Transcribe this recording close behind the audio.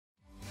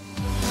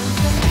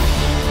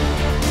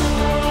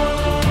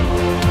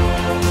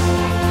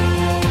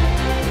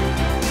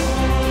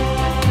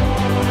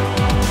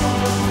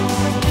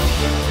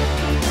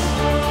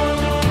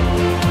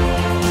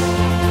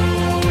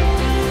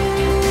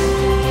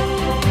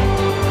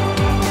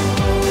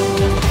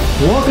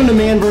Welcome to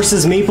Man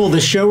vs. Meeple,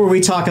 the show where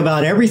we talk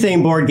about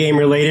everything board game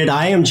related.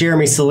 I am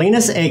Jeremy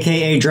Salinas,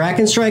 aka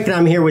Drakkenstrike, and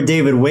I'm here with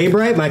David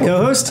Waybright, my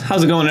co-host.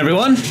 How's it going,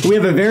 everyone? We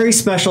have a very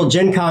special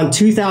Gen Con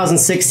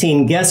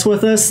 2016 guest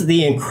with us.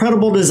 The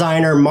incredible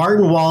designer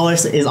Martin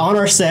Wallace is on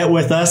our set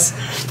with us.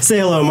 Say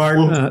hello,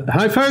 Martin.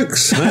 Hi,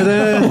 folks. Hi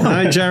there.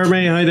 Hi,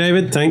 Jeremy. Hi,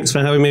 David. Thanks for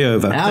having me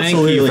over.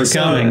 Absolutely. Thank you for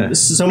coming.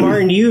 So,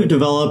 Martin, you've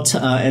developed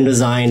and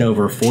designed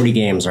over 40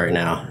 games right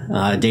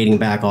now, dating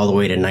back all the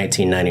way to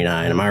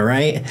 1999. Am I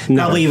right?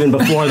 No. Probably even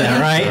before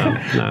that,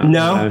 right?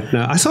 No.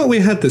 I thought we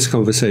had this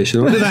conversation.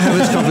 Or did I have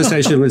this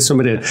conversation with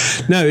somebody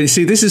else? No, you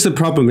see, this is the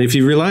problem. If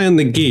you rely on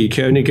the geek,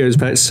 it only goes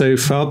back so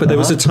far. But there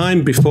was a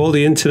time before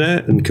the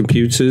internet and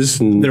computers.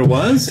 And there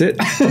was?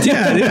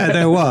 Yeah,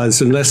 there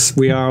was, unless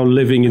we are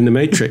living in the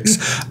Matrix.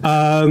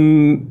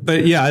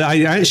 But yeah,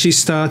 I actually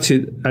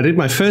I did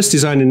my first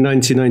design in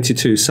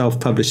 1992,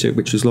 self-published it,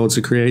 which was Lords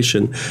of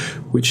Creation,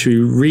 which we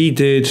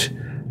redid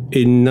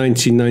in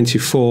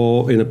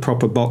 1994 in a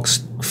proper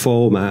box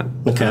format.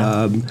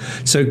 Okay.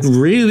 So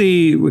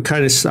really,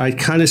 I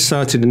kind of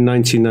started in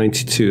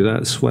 1992.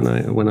 That's when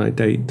I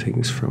date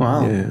things from.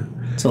 Wow. Yeah.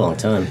 It's a long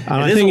time.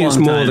 And I think it's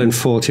more than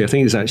 40. I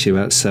think it's actually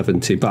about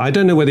 70. But I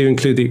don't know whether you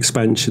include the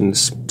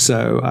expansions.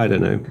 So I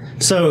don't know.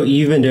 So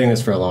you've been doing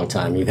this for a long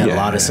time. You've had a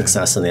lot of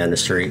success in the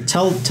industry.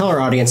 Tell our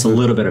audience a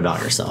little bit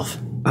about yourself.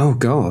 Oh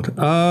God.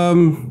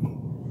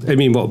 I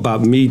mean, what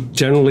about me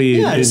generally?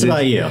 Yeah, just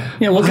about you.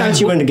 Yeah, what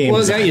got you into games?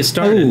 What got you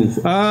started?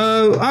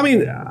 I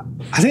mean,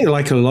 I think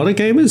like a lot of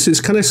gamers, it's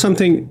kind of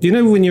something,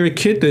 when you're a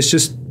kid,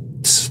 there's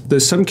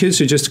some kids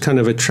who just kind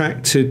of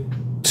attracted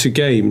to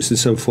games in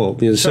some form.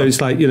 So it's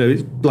like,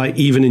 like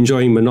even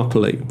enjoying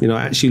Monopoly,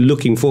 actually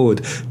looking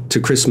forward to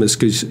Christmas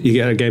because you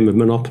get a game of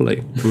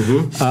Monopoly,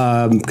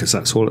 because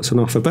that's all that's on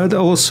offer. But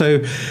also,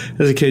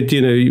 as a kid,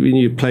 when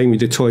you're playing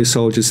with your toy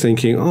soldiers,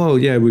 thinking, oh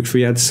yeah, if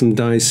we add some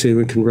dice here,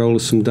 we can roll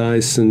some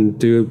dice and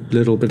do a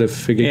little bit of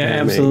figure gaming.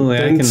 Yeah, absolutely.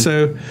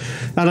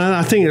 And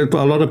I think a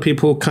lot of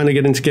people kind of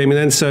get into gaming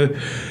then. So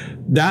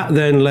that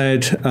then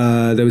led,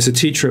 there was a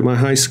teacher at my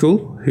high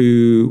school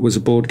who was a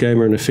board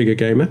gamer and a figure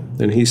gamer,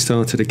 and he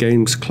started a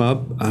games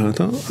club, and I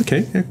thought,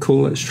 okay, yeah,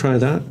 cool, let's try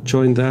that,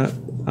 joined that,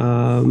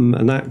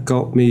 and that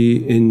got me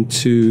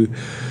into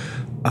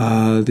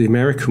the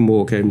American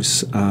war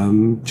games.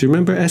 Do you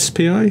remember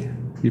SPI?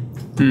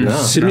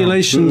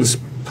 Simulations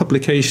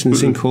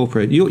Publications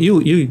Incorporated.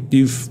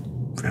 You've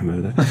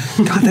remember that.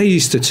 God, they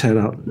used to turn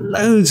out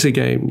loads of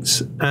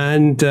games,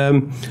 and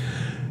yeah,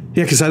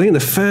 because I think the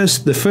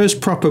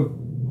first proper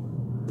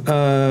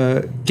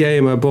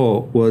game I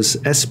bought was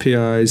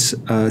SPI's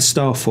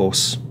Star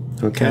Force.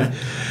 Okay.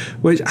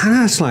 Which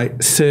that's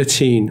like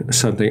 13 or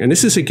something. And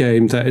this is a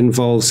game that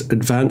involves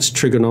advanced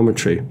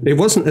trigonometry. It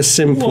wasn't a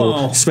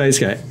simple space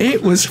game.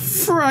 It was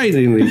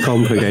frighteningly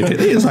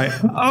complicated. It was like,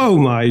 oh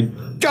my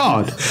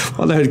God.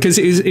 Because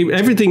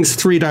everything's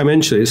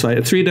three-dimensional. It's like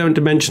a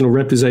three-dimensional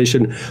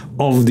representation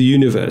of the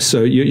universe.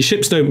 So your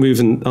ships don't move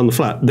on the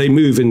flat. They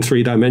move in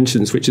 3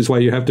 dimensions, which is why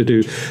you have to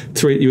do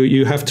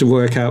you have to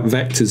work out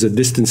vectors and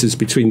distances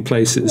between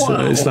places. So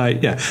it's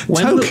like,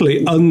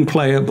 totally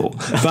unplayable.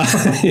 But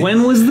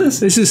when was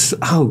this? This is,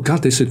 oh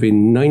God, this would be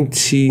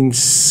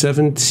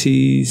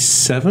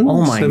 1977.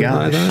 Oh my God.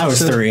 Like that. I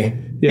was 3.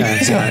 Yeah.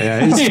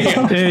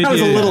 I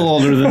was a little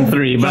older than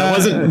 3, but I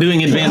wasn't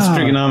doing advanced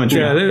trigonometry.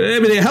 Yeah, I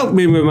mean, it helped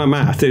me with my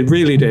math. It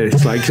really did.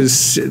 It's like,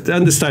 because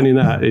understanding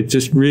that, it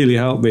just really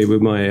helped me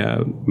with my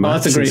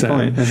math. That's a great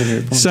point.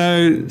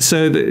 So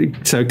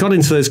got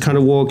into those kind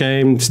of war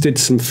games, did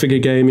some figure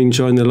gaming,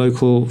 joined the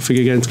local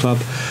figure games club.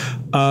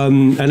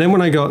 And then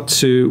when I got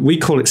to, we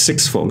call it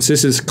sixth form. So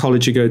this is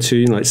college you go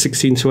to, like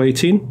 16 to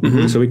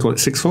 18. So we call it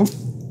sixth form.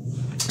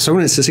 So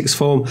when it's the sixth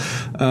form,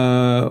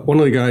 one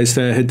of the guys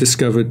there had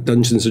discovered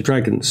Dungeons and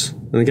Dragons.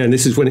 And again,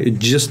 this is when it had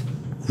just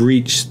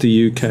reached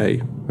the UK.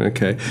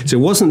 Okay, so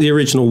it wasn't the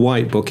original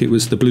white book; it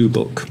was the blue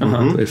book.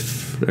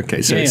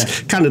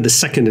 It's kind of the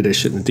second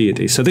edition of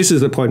D&D. So this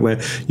is the point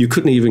where you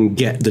couldn't even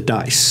get the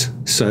dice.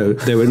 So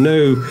there were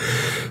no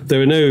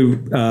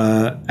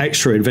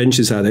extra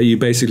adventures out there. You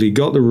basically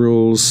got the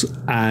rules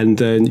and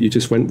then you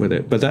just went with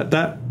it. But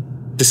that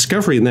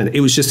discovery, and then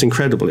it was just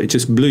incredible. It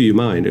just blew your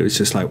mind. It was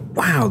just like,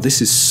 wow, this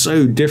is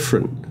so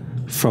different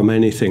from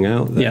anything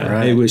out there. Yeah,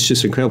 right. It was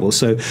just incredible.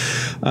 So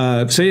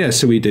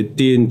we did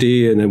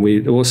D&D, and then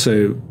we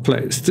also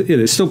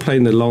still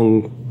playing the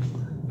long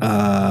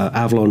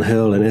Avalon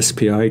Hill and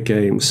SPI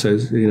games. So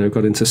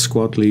got into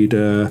Squad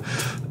Leader,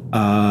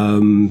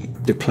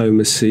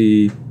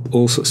 Diplomacy,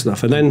 all sorts of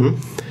stuff, and then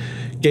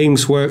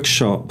Games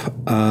Workshop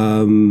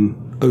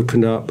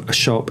opened up a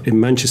shop in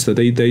Manchester.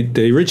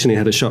 They originally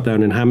had a shop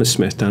down in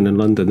Hammersmith, down in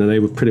London, and they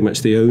were pretty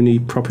much the only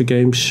proper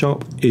games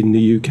shop in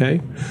the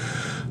UK.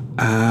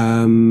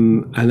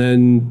 And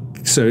then,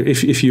 so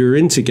if you were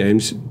into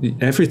games,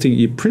 everything,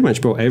 you pretty much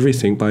bought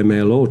everything by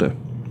mail order.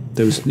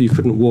 You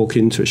couldn't walk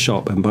into a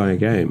shop and buy a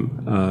game.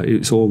 It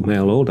was all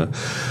mail order.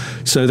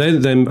 So they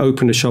then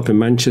opened a shop in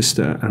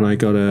Manchester, and I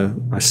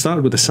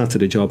started with a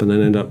Saturday job and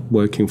then ended up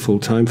working full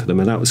time for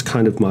them. And that was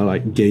kind of my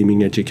like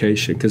gaming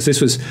education, because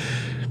this was,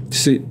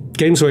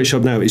 Games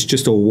Workshop now is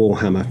just all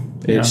Warhammer.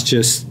 It's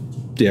just,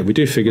 we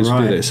do figures, we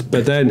do this.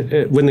 But then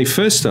when they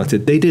first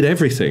started, they did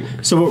everything.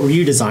 So what, were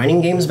you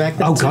designing games back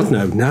then? Oh, God,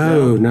 no.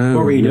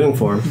 What were you doing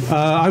for them?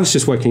 I was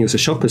just working as a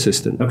shop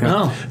assistant. Okay.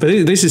 Oh.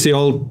 But this is the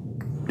old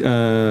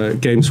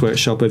Games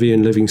Workshop of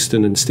Ian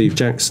Livingston and Steve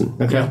Jackson.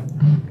 Okay.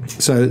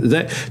 So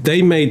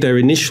they made their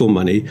initial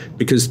money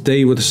because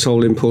they were the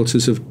sole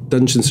importers of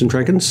Dungeons and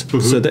Dragons.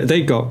 So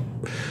they got...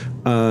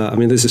 I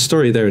mean, there's a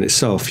story there in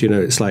itself. You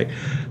know, it's like,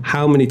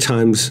 how many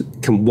times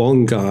can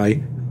one guy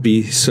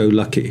be so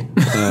lucky?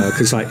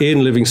 Because like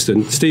Ian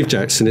Livingston, Steve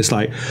Jackson, it's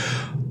like,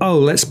 oh,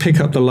 let's pick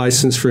up the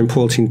license for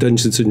importing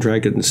Dungeons and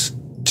Dragons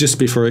just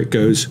before it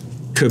goes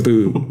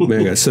kaboom.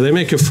 Mega. So they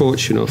make a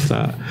fortune off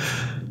that.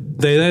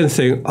 They then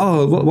think,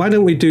 oh, well, why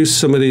don't we do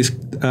some of these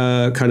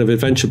kind of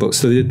adventure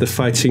books, the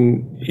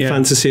fighting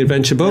fantasy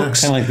adventure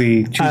books? Kind of like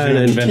the Choose Your Own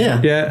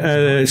Adventure.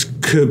 And it's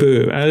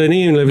kaboom. And then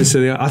Ian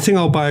Livingston, I think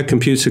I'll buy a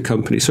computer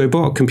company. So he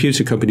bought a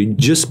computer company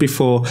just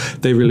before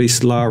they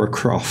released Lara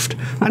Croft.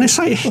 And it's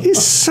like,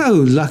 he's so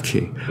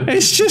lucky.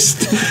 It's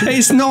just,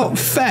 it's not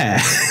fair.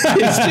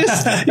 It's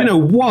just, you know,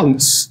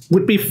 once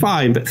would be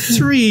fine, but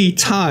 3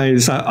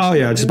 times, like, oh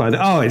yeah, I'll just buy that.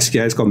 Oh, it's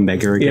gone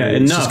mega again. Yeah,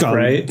 enough,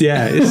 right?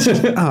 Yeah, it's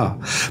just,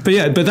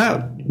 but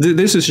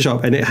this is a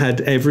shop and it had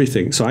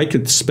everything. So I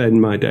could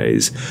spend my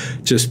days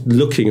just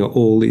looking at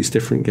all these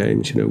different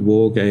games, you know,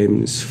 war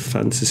games,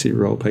 fantasy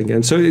role-playing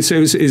games. So it's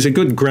a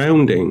good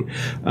grounding,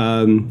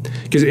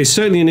 because it's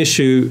certainly an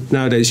issue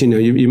nowadays. You know,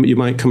 you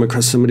might come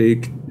across somebody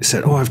who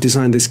said, oh, I've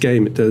designed this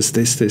game, it does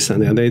this,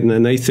 and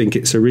then they think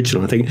it's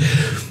original. I think,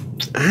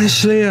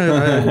 actually,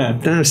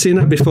 I've seen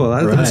that before.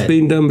 That's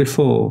been done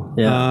before.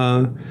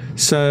 Yeah.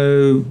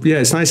 So,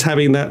 it's nice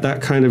having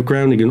that kind of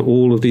grounding in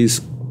all of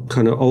these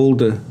kind of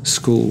older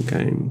school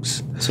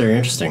games. It's very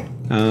interesting.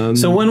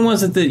 So when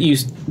was it that you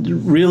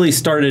really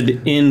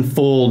started in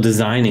full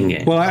designing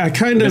games? Well, I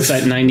kind of... Was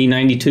that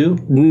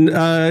 1992?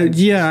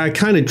 I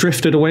kind of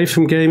drifted away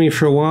from gaming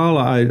for a while.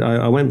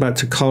 I went back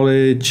to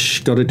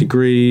college, got a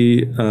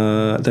degree,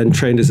 then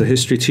trained as a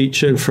history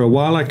teacher. And for a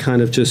while, I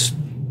kind of just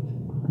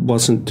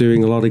wasn't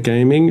doing a lot of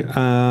gaming.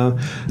 And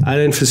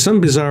then for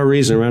some bizarre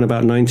reason, around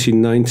about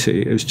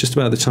 1990, it was just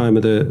about the time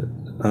of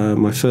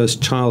my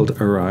first child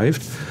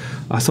arrived,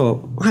 I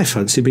thought, I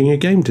fancy being a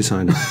game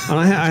designer. And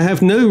I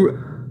have no...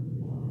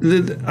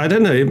 I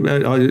don't know,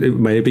 it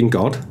may have been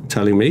God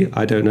telling me,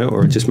 I don't know,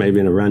 or it just may have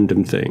been a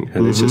random thing.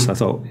 And it's just, I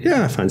thought,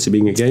 I fancy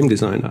being a game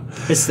designer.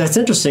 That's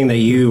interesting that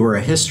you were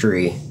a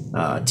history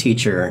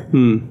teacher.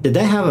 Did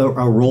that have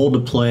a role to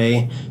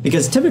play?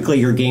 Because typically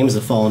your games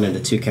have fallen into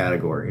 2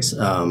 categories.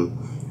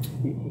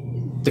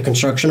 The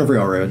construction of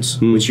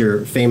railroads, which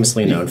you're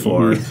famously known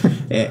for,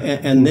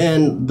 and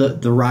then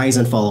the rise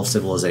and fall of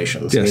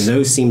civilizations. Yes. I mean,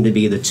 those seem to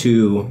be the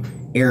 2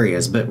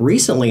 areas. But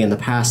recently, in the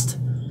past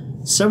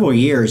several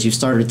years, you've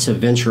started to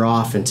venture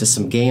off into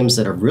some games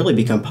that have really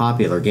become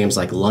popular. Games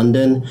like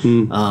London,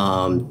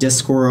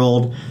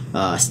 Discworld,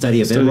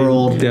 Study of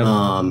Emerald.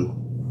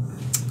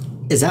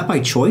 Is that by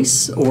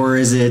choice, or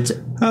is it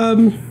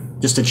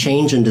just a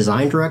change in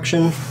design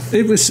direction?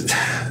 It was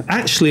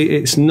actually,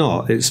 it's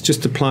not. It's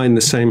just applying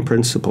the same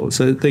principles.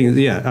 So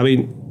I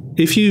mean,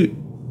 if you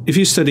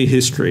study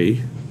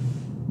history,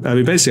 I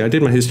mean, basically, I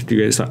did my history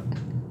degree. It's like,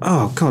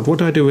 oh God, what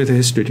do I do with a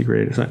history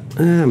degree? It's like,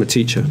 I'm a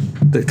teacher,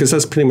 because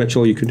that's pretty much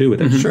all you can do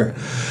with it. Sure.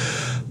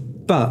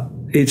 But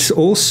it's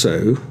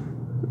also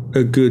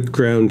a good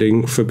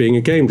grounding for being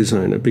a game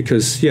designer,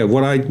 because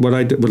what I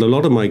do with a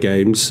lot of my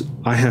games,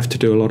 I have to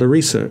do a lot of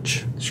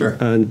research. Sure.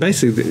 And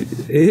basically,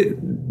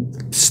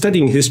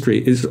 studying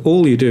history is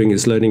all you're doing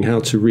is learning how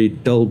to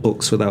read dull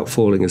books without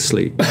falling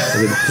asleep.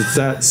 I mean,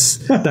 that's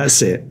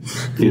it.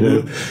 You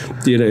know,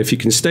 if you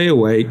can stay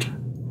awake,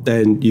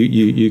 then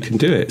you can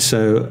do it.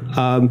 So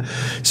and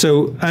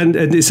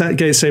it's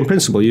that same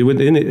principle. You when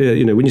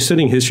you're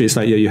studying history, it's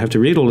like you have to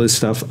read all this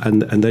stuff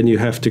and then you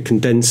have to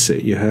condense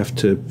it. You have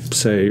to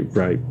say,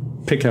 right,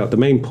 pick out the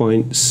main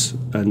points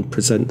and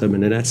present them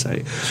in an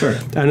essay. Sure.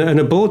 And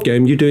a board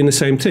game, you're doing the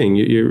same thing.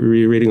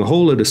 You're reading a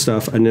whole lot of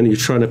stuff and then you're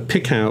trying to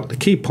pick out the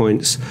key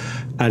points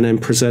and then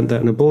present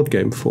that in a board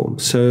game form.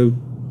 So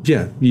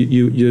there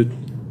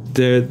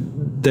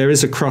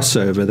is a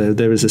crossover.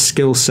 There is a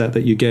skill set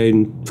that you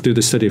gain through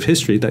the study of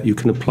history that you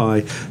can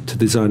apply to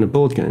design of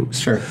board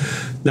games. Sure.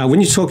 Now, when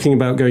you're talking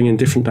about going in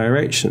different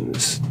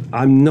directions,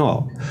 I'm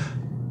not.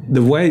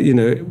 The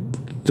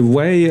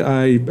way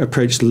I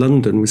approached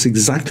London was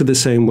exactly the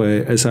same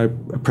way as I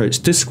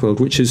approached Discworld,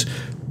 which is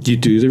you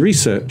do the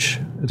research,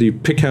 you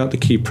pick out the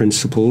key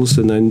principles,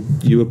 and then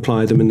you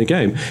apply them in the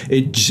game.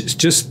 It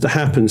just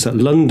happens that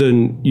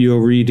London, you're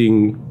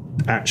reading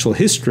actual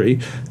history,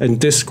 and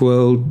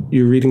Discworld,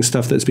 you're reading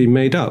stuff that's been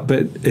made up.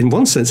 But in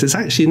one sense, it's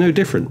actually no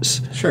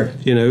difference. Sure.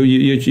 You know,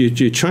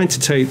 you're trying to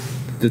take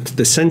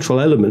the central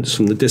elements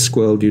from the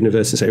Discworld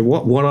universe and say,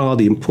 what are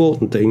the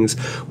important things?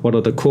 What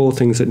are the core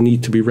things that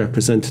need to be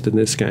represented in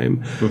this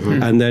game?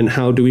 And then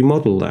how do we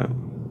model that?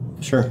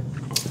 Sure.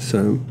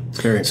 So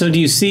do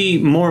you see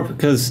more,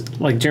 because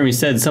like Jeremy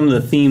said, some of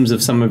the themes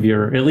of some of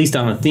your, at least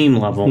on a theme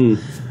level,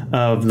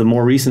 of the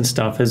more recent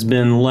stuff has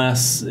been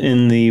less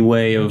in the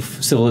way of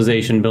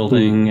civilization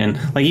building, and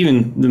like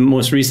even the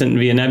most recent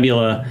Via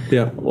Nebula.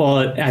 Yeah.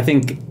 Well, I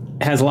think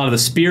has a lot of the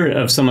spirit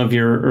of some of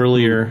your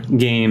earlier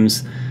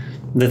games.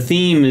 The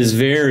theme is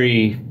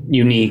very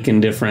unique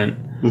and different.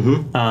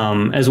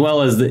 As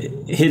well as the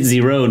Hit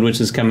Z Road,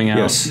 which is coming out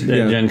at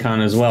Gen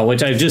Con as well,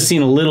 which I've just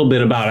seen a little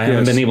bit about. I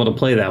haven't been able to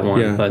play that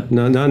one. But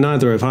no,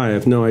 neither have I. I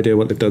have no idea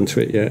what they've done to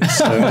it yet.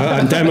 So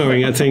I'm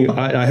demoing. I think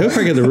I hope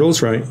I get the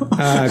rules right,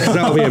 because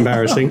that'll be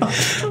embarrassing.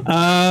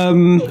 I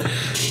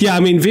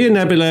mean, Via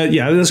Nebula, it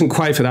doesn't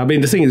quite fit. I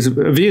mean, the thing is,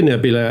 Via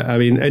Nebula, I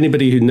mean,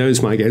 anybody who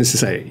knows my games to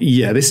say,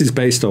 this is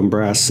based on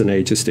Brass and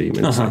Age of Steam.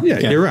 And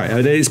you're right.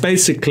 And it's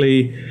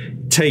basically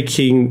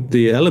taking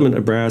the element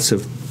of Brass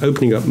of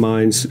opening up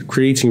minds,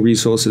 creating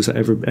resources that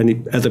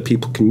any other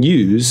people can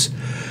use,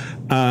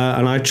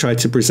 and I tried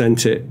to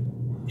present it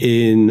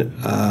in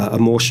a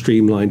more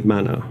streamlined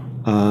manner.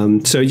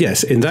 So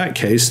yes, in that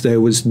case,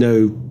 there was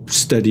no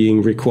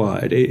studying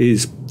required. It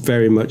is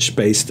very much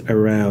based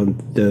around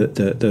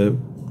the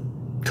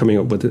coming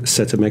up with a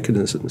set of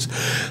mechanisms.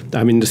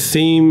 I mean, the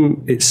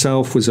theme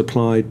itself was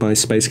applied by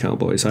Space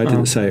Cowboys. I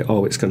didn't say,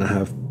 it's going to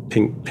have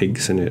pink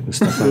pigs in it and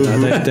stuff like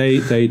that.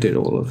 They did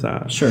all of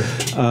that. Sure.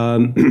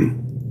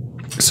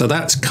 So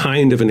that's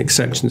kind of an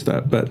exception to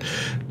that.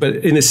 But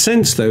in a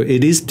sense, though,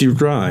 it is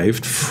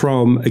derived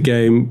from a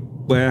game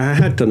where I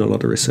had done a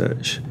lot of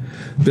research.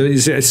 But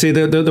see,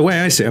 the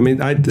way I see it, I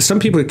mean, some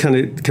people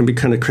can be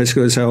kind of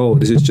critical and say,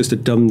 this is just a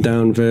dumbed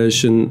down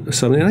version or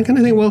something. And I kind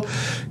of think, well,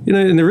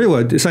 in the real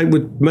world, it's like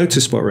with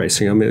motorsport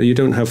racing. I mean, you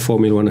don't have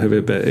Formula One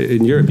over, but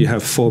in Europe you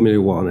have Formula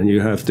One, and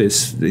you have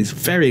these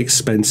very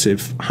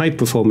expensive, high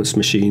performance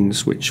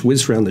machines which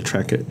whiz around the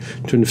track at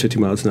 250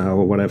 miles an hour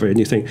or whatever, and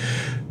you think,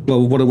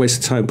 well, what a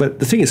waste of time. But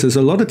the thing is, there's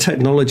a lot of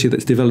technology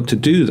that's developed to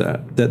do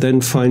that then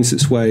finds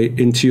its way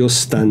into your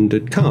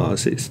standard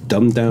cars. It's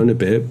dumbed down a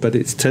bit, but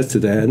it's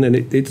tested there, and then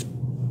it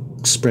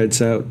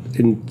spreads out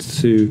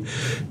into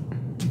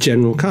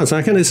general cars. And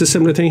I kind of, it's a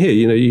similar thing here.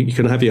 You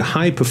can have your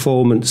high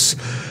performance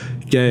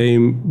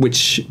game,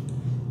 which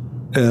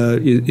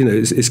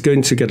is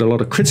going to get a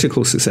lot of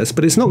critical success,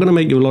 but it's not going to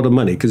make you a lot of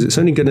money because it's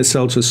only going to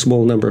sell to a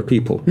small number of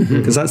people,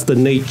 because that's the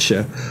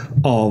nature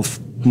of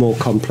more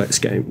complex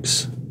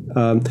games.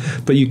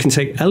 But you can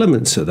take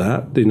elements of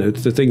that,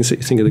 the things that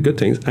you think are the good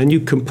things, and you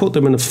can put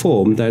them in a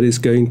form that is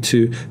going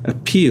to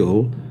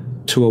appeal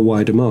to a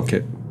wider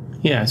market.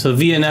 Yeah, so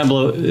Via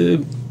Nebula,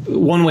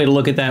 one way to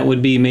look at that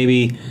would be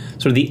maybe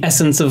sort of the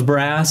essence of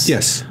Brass.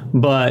 Yes.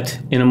 But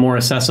in a more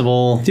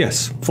accessible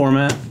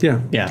format.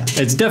 Yeah. Yeah.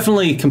 It's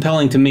definitely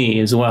compelling to me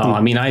as well.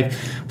 I mean, I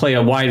play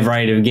a wide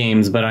variety of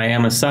games, but I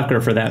am a sucker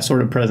for that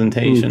sort of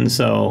presentation.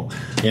 So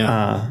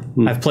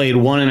I've played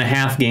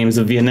 1.5 games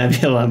of Via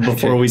Nebula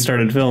before we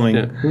started filming.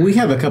 Yeah. We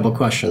have a couple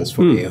questions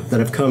for you that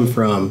have come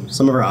from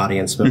some of our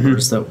audience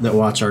members that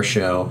watch our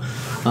show.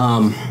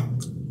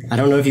 I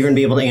don't know if you're going to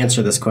be able to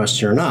answer this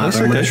question or not,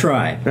 but I'm going to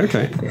try.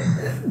 Okay.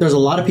 There's a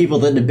lot of people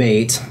that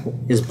debate,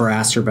 is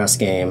Brass your best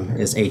game?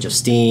 Is Age of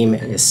Steam?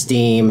 Is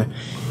Steam?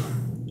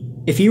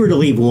 If you were to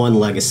leave one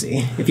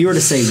legacy, if you were to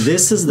say,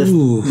 this is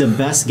the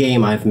best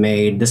game I've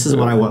made, this is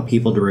what I want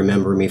people to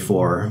remember me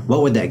for,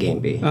 what would that game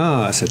be?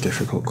 Oh, that's a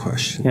difficult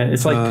question. Yeah,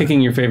 it's like picking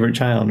your favorite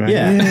child, right?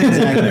 Yeah,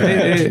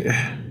 exactly.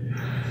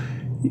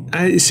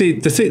 I see,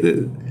 the thing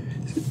that...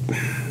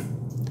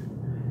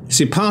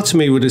 See, part of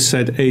me would have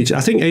said Age.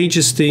 I think Age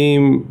of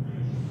Steam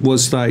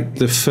was like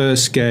the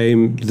first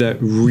game that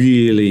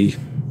really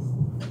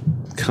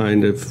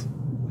kind of...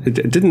 It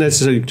didn't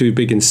necessarily do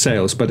big in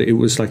sales, but it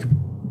was like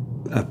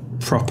a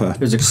proper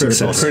it was a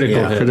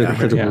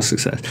critical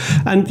success.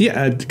 And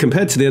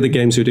compared to the other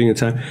games we were doing at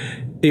the time,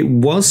 it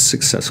was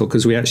successful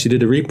because we actually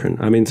did a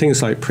reprint. I mean,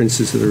 things like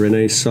Princes of the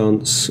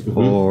Renaissance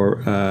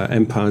or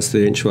Empires of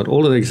the Ancient World,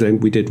 all of those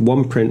games, we did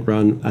one print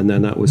run and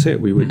then that was it.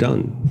 We were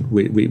done.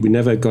 We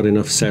never got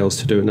enough sales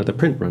to do another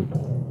print run.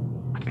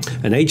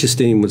 And Age of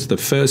Steam was the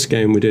first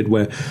game we did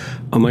where,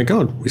 oh my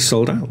God, we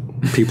sold out.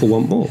 People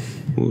want more.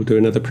 We'll do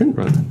another print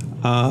run.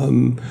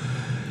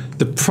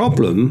 The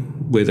problem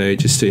with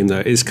Age of Steam, though,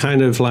 is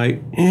kind of like,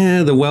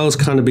 the well's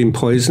kind of been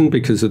poisoned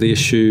because of the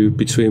issue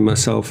between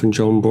myself and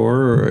John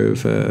Borer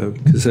over,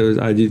 because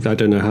I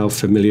don't know how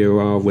familiar you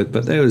are with,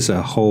 but there was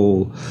a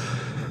whole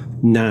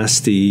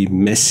nasty,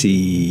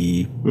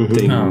 messy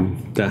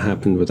thing that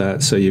happened with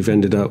that. So you've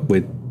ended up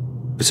with,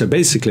 so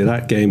basically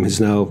that game has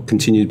now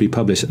continued to be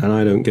published, and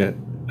I don't get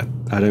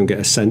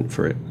a cent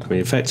for it. I mean,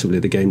 effectively,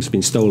 the game's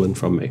been stolen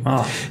from me.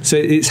 So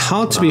it's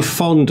hard to be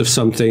fond of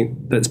something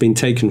that's been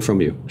taken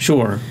from you.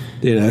 Sure.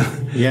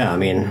 Yeah, I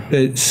mean...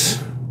 It's...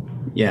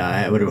 Yeah,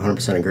 I would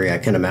 100% agree. I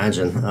can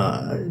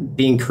imagine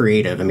being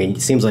creative. I mean,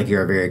 it seems like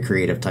you're a very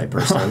creative type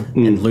person,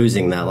 and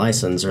losing that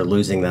license or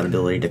losing that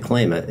ability to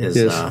claim it is,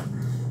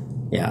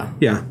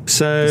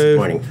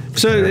 disappointing.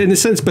 So in a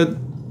sense, but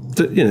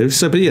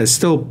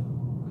still,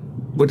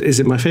 what is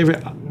it? My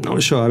favorite? I'm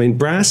not sure. I mean,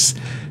 Brass.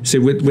 See,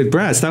 with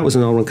Brass, that was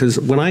an old one because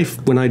when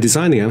I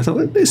designed the game, I thought,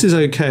 well, this is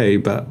okay,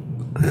 but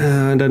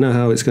I don't know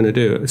how it's going to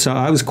do it. So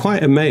I was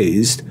quite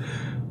amazed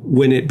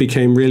when it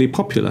became really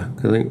popular.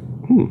 I think,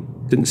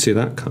 didn't see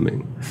that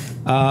coming.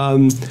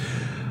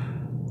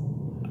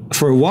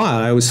 For a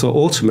while, I always thought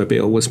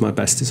Automobile was my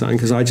best design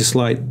because I just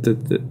liked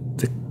the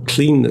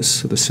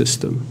cleanness of the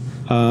system.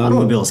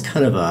 Automobile is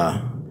kind of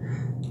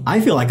I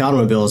feel like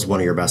Automobile is one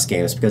of your best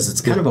games because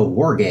it's kind of a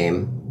war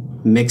game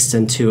mixed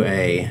into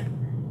a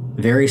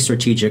very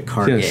strategic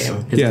card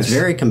game. Because it's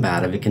very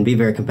combative. It can be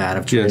very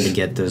combative trying to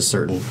get to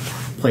certain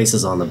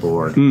places on the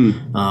board.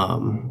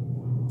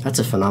 That's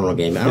a phenomenal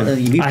game.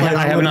 I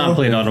have not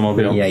played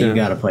Automobile. Yeah, you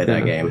got to play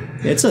that game.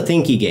 It's a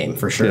thinky game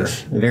for sure. A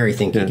very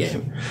thinky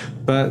game.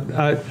 But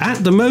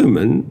at the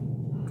moment,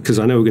 because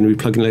I know we're going to be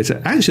plugging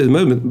later, actually at the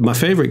moment, my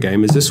favorite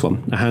game is this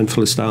one, A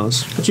Handful of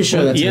Stars. Why don't you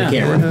show that to the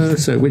camera?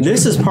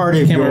 This is part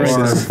of your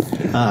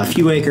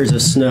Few Acres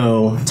of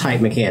Snow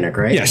type mechanic,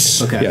 right?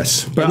 Yes. Okay.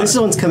 Yes. But this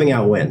one's coming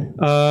out when?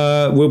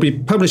 We'll be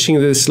publishing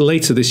this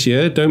later this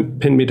year. Don't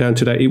pin me down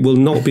to that. It will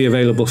not be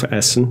available for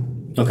Essen.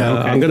 Okay.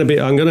 I'm going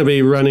to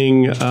be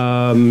running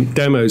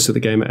demos of the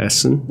game at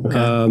Essen.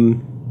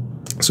 Okay.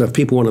 So if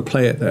people want to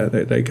play it there,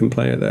 they can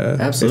play it there.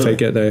 Absolutely. If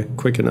they get there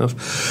quick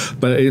enough.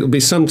 But it'll be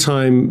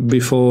sometime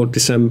before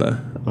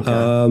December.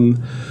 Okay.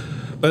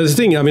 But the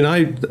thing, I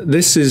mean,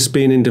 this has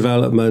been in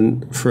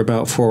development for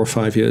about 4 or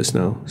 5 years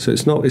now. So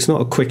it's not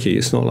a quickie.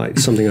 It's not like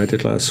something I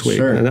did last week.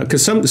 Sure.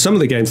 Because some of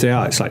the games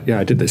it's like,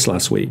 I did this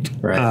last week.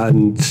 Right.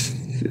 And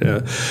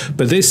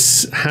but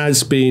this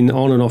has been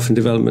on and off in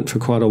development for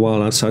quite a while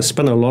now. So I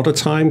spent a lot of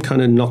time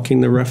kind of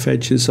knocking the rough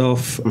edges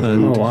off.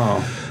 And,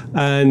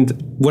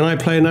 and when I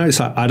play now, it's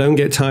like I don't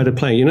get tired of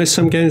playing. You know,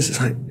 some games, it's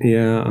like,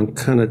 I'm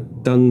kind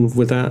of done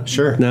with that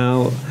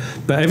now.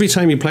 But every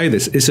time you play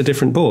this, it's a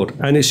different board.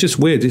 And it's just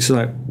weird. It's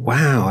like,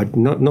 wow, I'd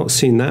not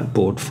seen that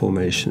board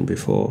formation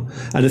before.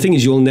 And the thing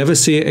is, you'll never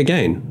see it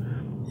again.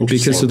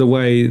 Because of the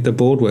way the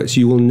board works.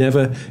 You will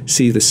never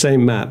see the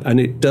same map. And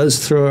it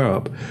does throw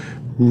up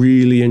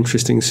really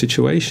interesting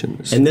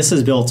situations. And this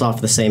is built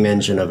off the same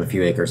engine of A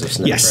Few Acres of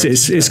Snow. Yes,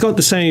 it's got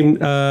the same.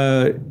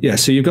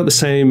 So you've got the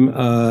same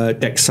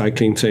deck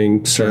cycling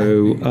thing.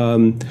 So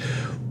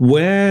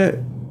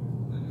where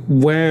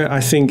I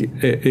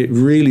think it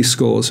really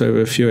scores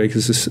over A Few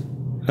Acres of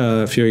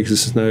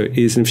Snow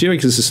is in A Few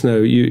Acres of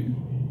Snow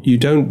you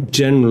don't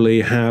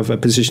generally have a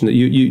position that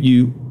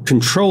you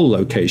control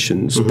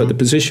locations, but the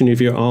position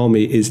of your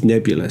army is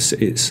nebulous.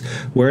 It's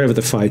wherever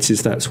the fight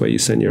is, that's where you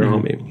send your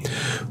army.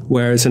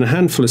 Whereas in A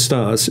Handful of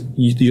Stars,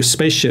 your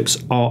spaceships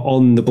are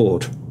on the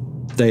board.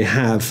 They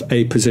have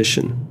a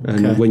position.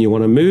 And when you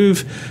want to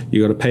move,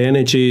 you got to pay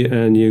energy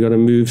and you got to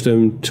move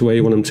them to where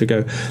you want them to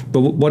go. But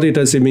what it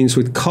does, it means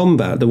with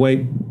combat, the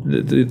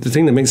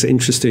thing that makes it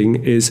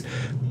interesting is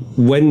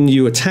when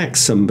you attack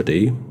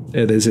somebody,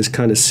 there's this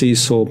kind of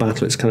seesaw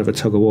battle. It's kind of a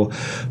tug of war.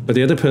 But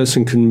the other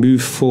person can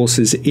move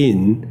forces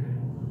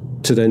in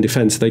to then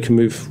defend. So they can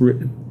move...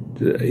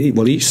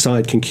 Well, each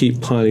side can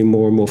keep piling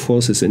more and more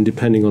forces in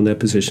depending on their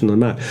position on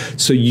the map.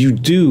 So you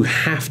do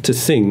have to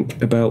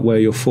think about where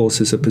your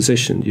forces are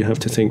positioned. You have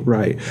to think,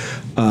 right,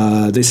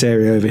 this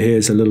area over here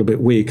is a little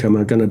bit weak. Am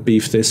I going to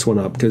beef this one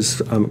up?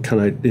 Because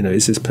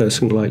is this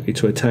person likely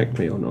to attack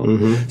me or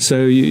not?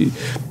 So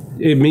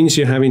it means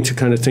you're having to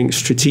kind of think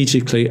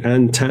strategically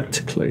and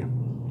tactically.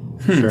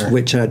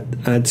 Which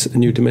adds a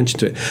new dimension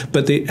to it.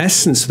 But the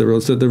essence of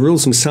the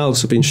rules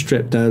themselves have been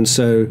stripped down.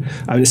 So,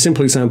 a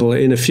simple example,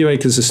 in A Few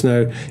Acres of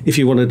Snow, if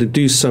you wanted to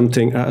do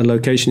something at a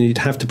location, you'd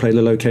have to play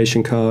the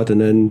location card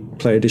and then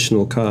play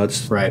additional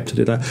cards to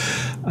do that.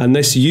 And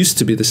this used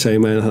to be the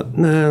same way. And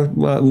I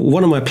thought,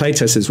 one of my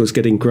playtesters was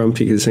getting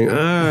grumpy because saying,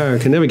 I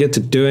can never get to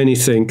do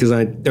anything because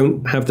I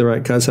don't have the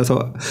right cards. So I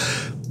thought,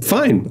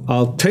 fine,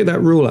 I'll take that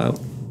rule out.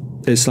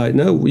 It's like,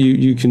 no,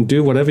 you can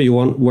do whatever you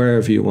want,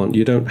 wherever you want.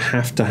 You don't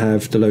have to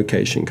have the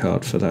location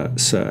card for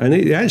that. So, and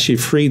it actually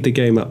freed the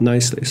game up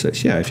nicely. So,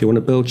 if you want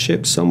to build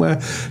ships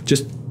somewhere,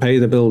 just pay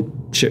the build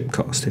ship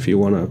cost. If you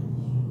want to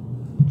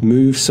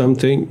move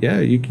something,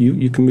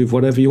 you can move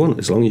whatever you want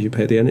as long as you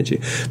pay the energy.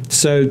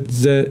 So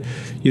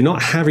you're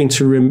not having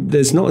to.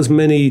 There's not as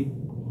many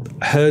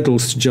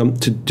hurdles to jump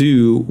to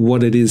do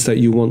what it is that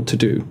you want to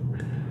do.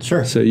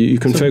 Sure. So you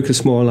can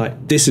focus more on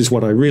like, this is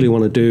what I really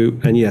want to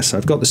do, and yes,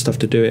 I've got the stuff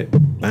to do it.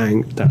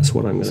 Bang, that's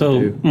what I'm going to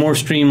do. So more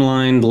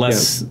streamlined,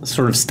 less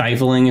sort of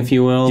stifling, if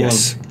you will.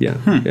 Yes.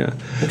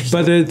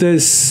 But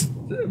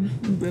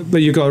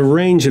but you've got a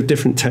range of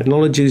different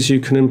technologies you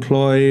can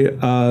employ.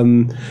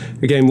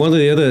 Again, one of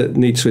the other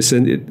neat twists,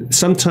 and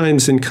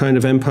sometimes in kind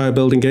of empire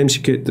building games,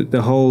 you get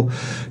the whole,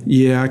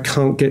 I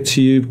can't get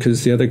to you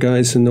because the other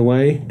guy's in the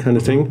way kind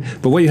of thing.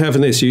 But what you have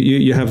in this,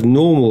 you have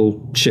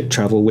normal ship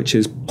travel, which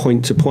is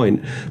point to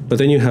point, but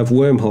then you have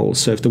wormholes.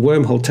 So if the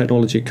wormhole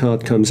technology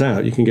card comes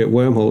out, you can get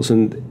wormholes,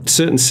 and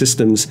certain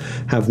systems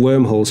have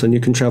wormholes, and you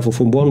can travel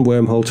from one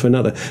wormhole to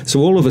another. So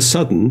all of a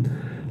sudden,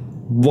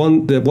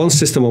 one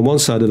system on one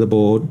side of the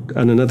board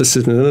and another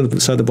system on another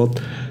side of the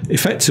board,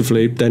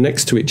 effectively they're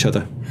next to each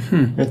other.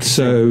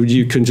 So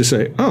you can just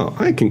say,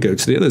 I can go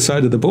to the other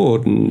side of the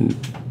board and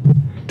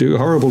do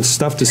horrible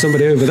stuff to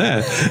somebody over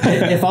there.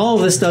 If all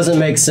of this doesn't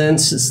make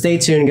sense, stay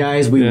tuned,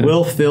 guys. We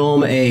will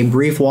film a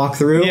brief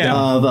walkthrough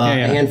of a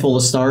handful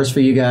of stars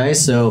for you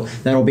guys, so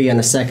that'll be in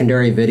a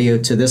secondary video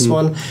to this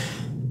one.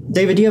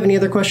 David, do you have any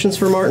other questions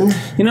for Martin?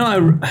 You know,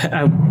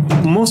 I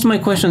most of my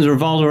questions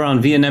revolved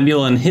around Via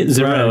Nebula and Hit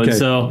the Road. Okay.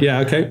 So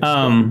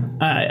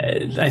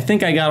I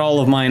think I got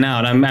all of mine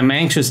out. I'm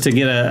anxious to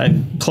get a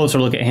closer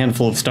look at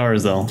Handful of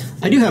Stars, though.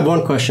 I do have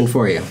one question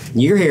for you.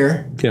 You're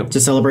here to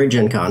celebrate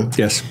Gen Con.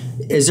 Yes.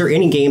 Is there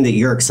any game that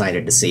you're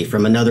excited to see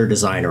from another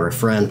designer, a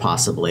friend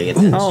possibly?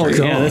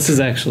 Yeah, this is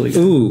actually...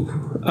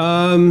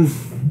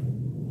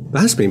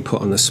 That's been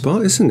put on the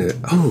spot, isn't it?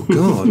 Oh,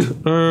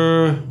 God.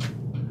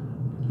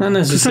 Not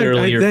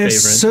necessarily your favorite.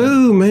 There's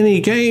so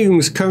many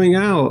games coming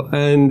out,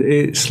 and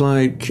it's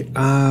like,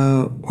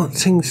 what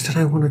things did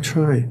I want to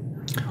try?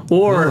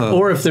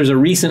 Or if there's a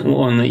recent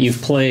one that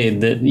you've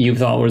played that you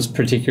thought was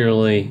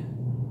particularly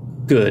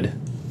good.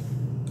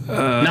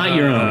 Not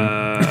your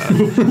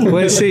own.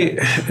 Well, see,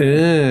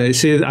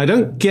 I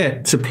don't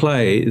get to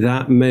play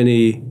that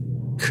many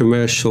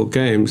commercial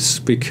games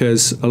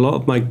because a lot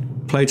of my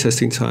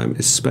playtesting time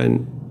is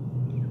spent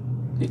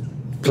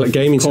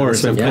gaming time,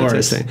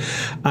 playtesting,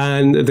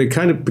 and the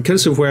kind of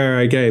because of where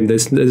I game,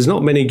 there's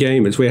not many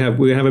gamers. We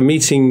have a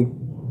meeting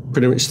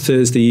pretty much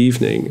Thursday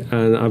evening,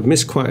 and I've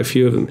missed quite a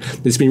few of them.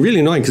 It's been really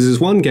annoying because there's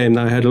one game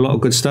that I heard a lot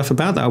of good stuff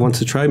about that I wanted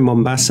to try,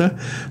 Mombasa,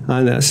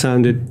 and that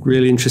sounded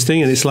really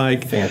interesting. And it's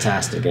like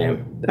fantastic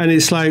game. And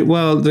it's like,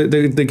 well,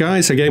 the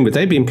guys I game with,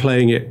 they've been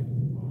playing it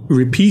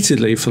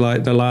repeatedly for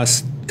like the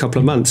last couple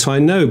of months, so I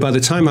know by the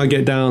time I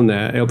get down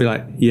there, it'll be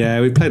like,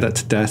 yeah, we played that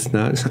to death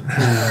now.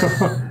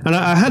 And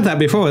I had that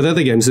before with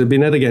other games. There have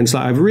been other games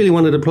that I've really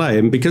wanted to play,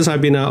 and because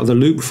I've been out of the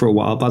loop for a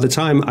while, by the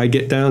time I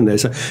get down there,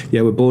 it's like,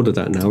 yeah, we're bored of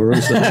that now. We're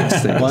on to the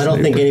next thing. Well, I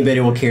don't think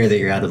anybody will care that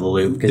you're out of the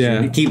loop because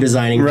you keep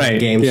designing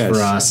games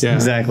for us. Yeah.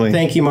 Exactly.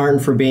 Thank you, Martin,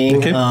 for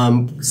being.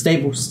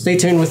 Stay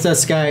tuned with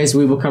us, guys.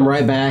 We will come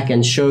right back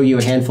and show you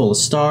a handful of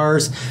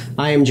stars.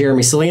 I am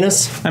Jeremy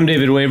Salinas. I'm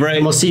David Waybright.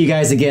 And we'll see you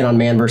guys again on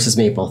Man vs.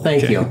 Meeple.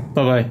 Thank you.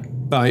 Bye-bye.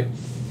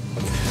 Bye.